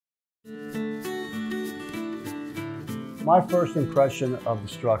My first impression of the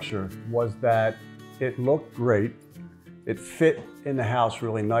StruXure was that it looked great. It fit in the house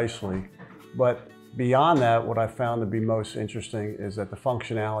really nicely. But beyond that, what I found to be most interesting is that the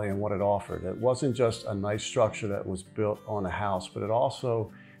functionality and what it offered. It wasn't just a nice structure that was built on a house, but it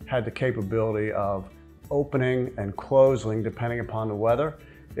also had the capability of opening and closing depending upon the weather.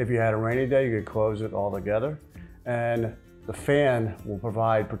 If you had a rainy day, you could close it all together. And the fan will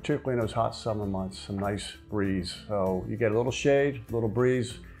provide, particularly in those hot summer months, some nice breeze. So you get a little shade, a little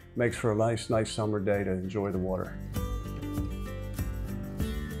breeze, makes for a nice summer day to enjoy the water.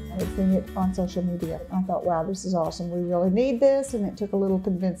 I had seen it on social media. I thought, wow, this is awesome. We really need this, and it took a little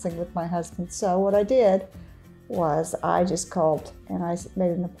convincing with my husband. So what I did was I just called and I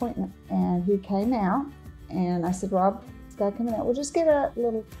made an appointment, and he came out, and I said, Rob, this guy coming out, we'll just get a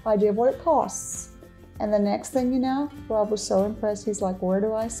little idea of what it costs. And the next thing you know, Rob was so impressed, he's like, where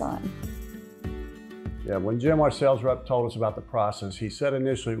do I sign? Yeah, when Jim, our sales rep, told us about the process, he said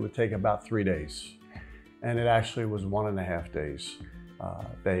initially it would take about 3 days. And it actually was 1.5 days.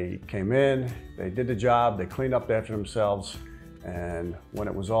 They came in, they did the job, they cleaned up after themselves, and when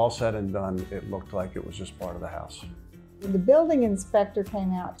it was all said and done, it looked like it was just part of the house. The building inspector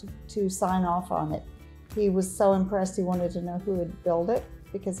came out to sign off on it. He was so impressed, he wanted to know who would build it,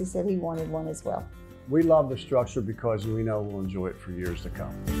 because he said he wanted one as well. We love the StruXure because we know we'll enjoy it for years to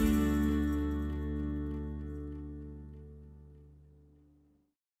come.